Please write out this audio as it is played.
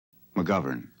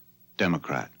McGovern,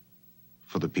 Democrat,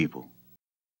 for the people.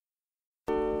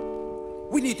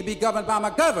 We need to be governed by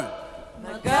McGovern.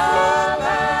 McGovern,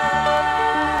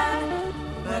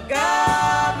 McGovern,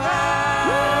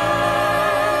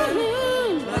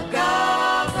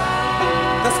 McGovern.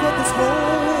 That's what this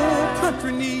whole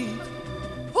country needs.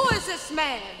 Who is this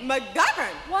man?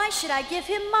 McGovern. Why should I give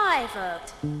him my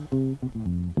vote?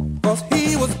 'Cause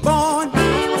he was born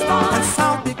in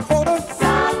South Dakota.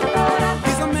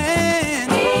 He's a man.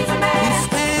 He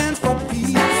stands for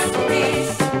peace.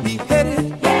 He headed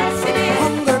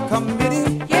hunger committee.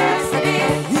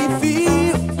 He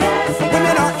feels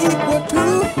women are equal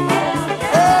too.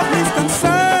 Oh, he's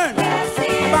concerned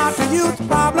about the youth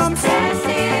problems.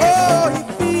 Oh, he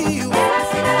feels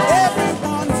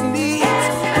everyone's needs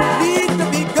need to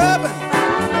be governed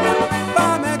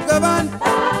by McGovern.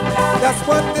 That's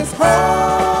what this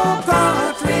whole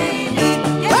country needs.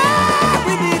 Oh,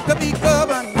 we need to be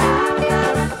governed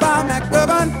by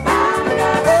McGovern.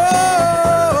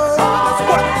 Oh, that's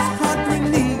what this country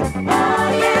needs.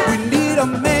 We need a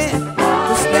man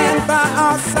to stand by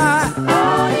our side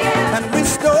and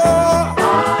restore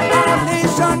our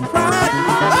nation pride.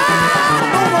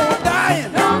 No more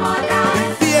dying in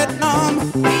Vietnam.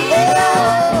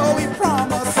 Oh, we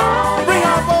promise bring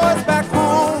our boys back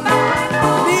home.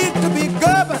 Need to be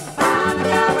governed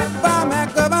by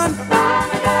McGovern.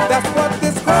 That's what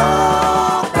this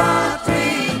whole country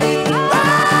needs.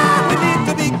 We need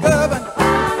to be governed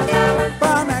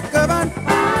by McGovern.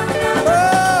 Oh,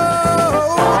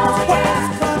 that's what this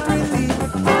country needs.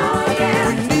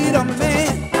 We need a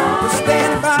man to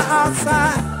stand by our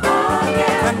side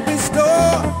and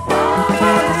restore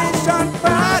our nation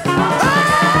pride.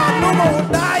 No more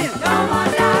dying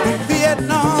in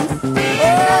Vietnam.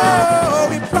 Oh,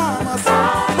 we promise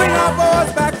bring our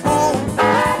boys back home.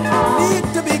 Need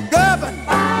to be governed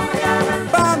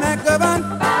by McGovern.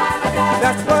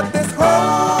 That's what this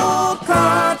whole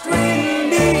country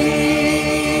needs.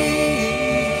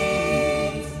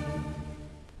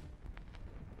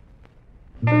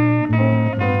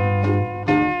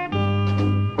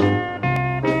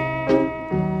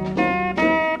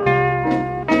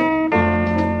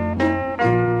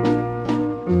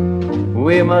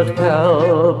 We must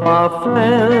help our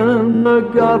friend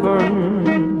McGovern.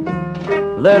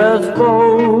 Let us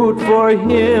vote for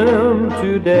him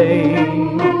today.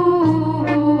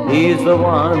 He's the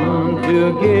one to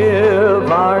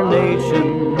give our nation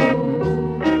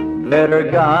better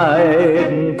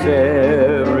guidance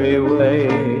every way.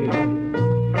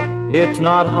 It's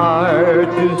not hard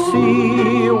to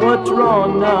see what's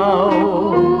wrong now.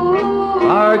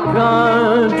 Our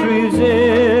country's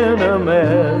in a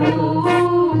mess.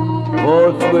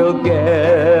 Votes will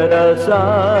get us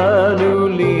a new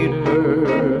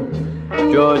leader.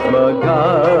 George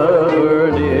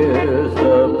McGovern is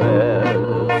the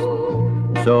best.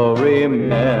 So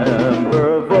remember,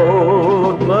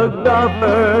 vote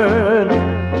McGovern,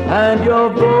 and your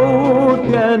vote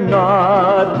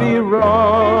cannot be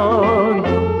wrong.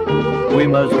 We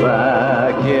must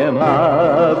back him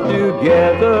up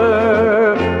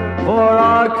together, for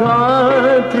our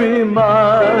country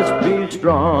must be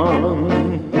strong.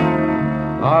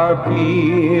 Our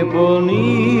people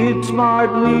need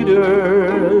smart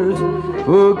leaders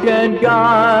who can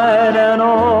guide and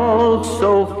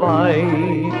also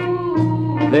fight.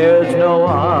 There's no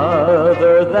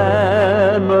other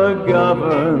than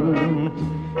McGovern.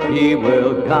 He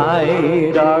will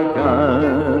guide our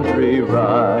country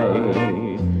right.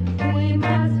 We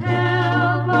must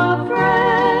help our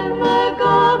friend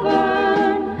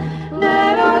McGovern.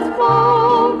 Let us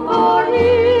vote for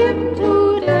him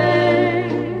today.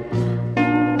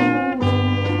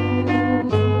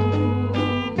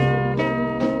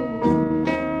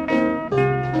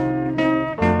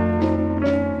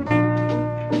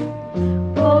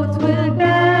 Votes will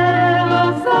get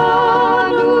us a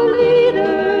new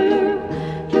leader.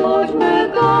 George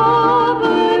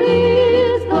McGovern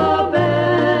is the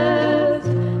best.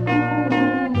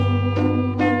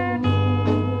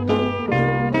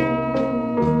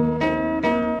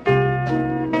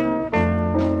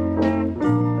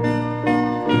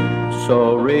 So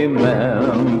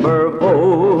remember,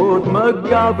 vote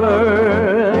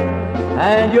McGovern,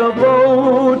 and your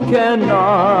vote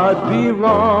cannot be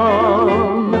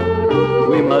wrong.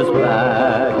 We must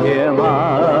back him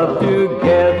up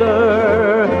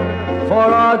together, for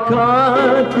our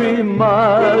country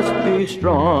must be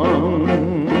strong.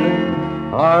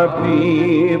 Our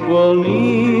people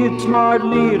need smart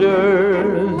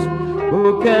leaders who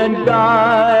can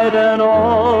guide and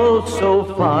also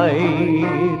fight.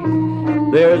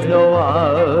 There's no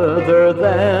other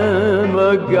than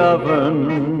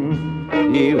McGovern.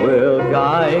 He will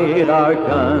guide our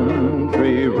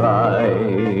country right.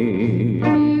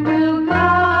 He will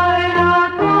guide our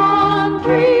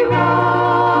country right.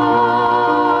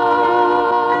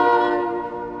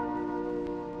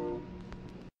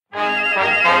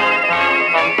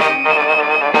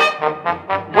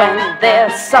 When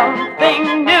there's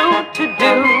something new to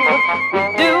do, we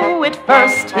do it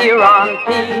first here on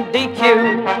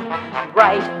PDQ.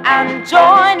 Write and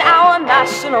join our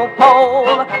national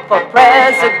poll for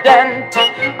president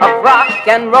of rock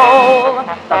and roll.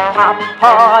 The pop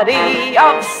party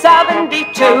of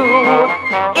 '72,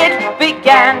 it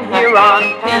began here on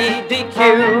PDQ.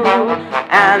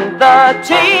 And the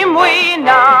team we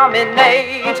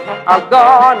nominate are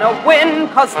gonna win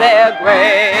 'cause they're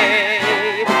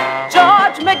great.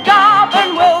 George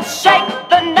McGovern will shake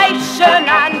the nation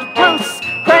and Bruce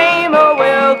Kramer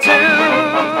will too.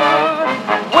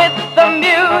 With the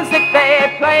music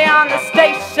they play on the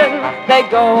station, they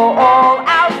go all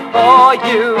out for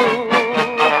you.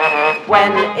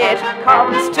 When it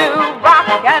comes to rock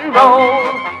and roll,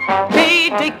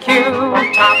 PDQ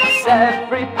tops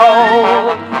every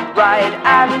poll. Write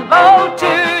and vote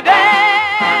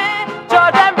today.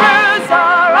 George and Bruce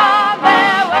are on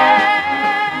their way.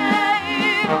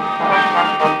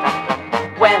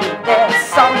 When there's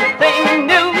something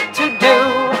new to do,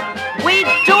 we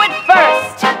do it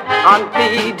first on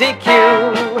PDQ.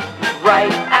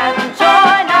 Write and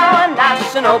join our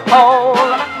national poll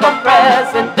for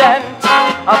president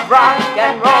of rock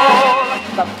and roll.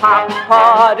 The pop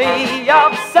party of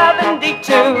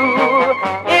 '72,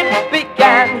 it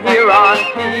began here on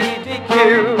PDQ.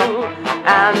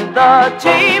 And the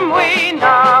team we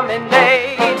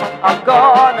nominate are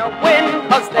gonna win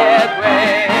 'cause they're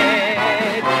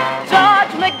great.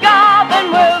 George McGovern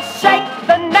will shake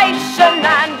the nation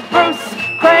and Bruce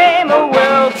Kramer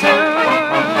will too.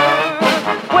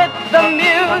 With the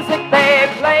music they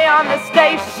play on the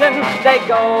station, they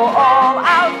go all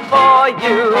out for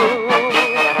you.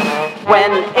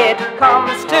 When it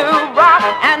comes to rock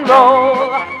and roll,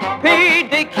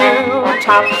 PDQ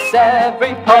tops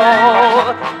every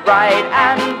poll. Write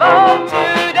and vote.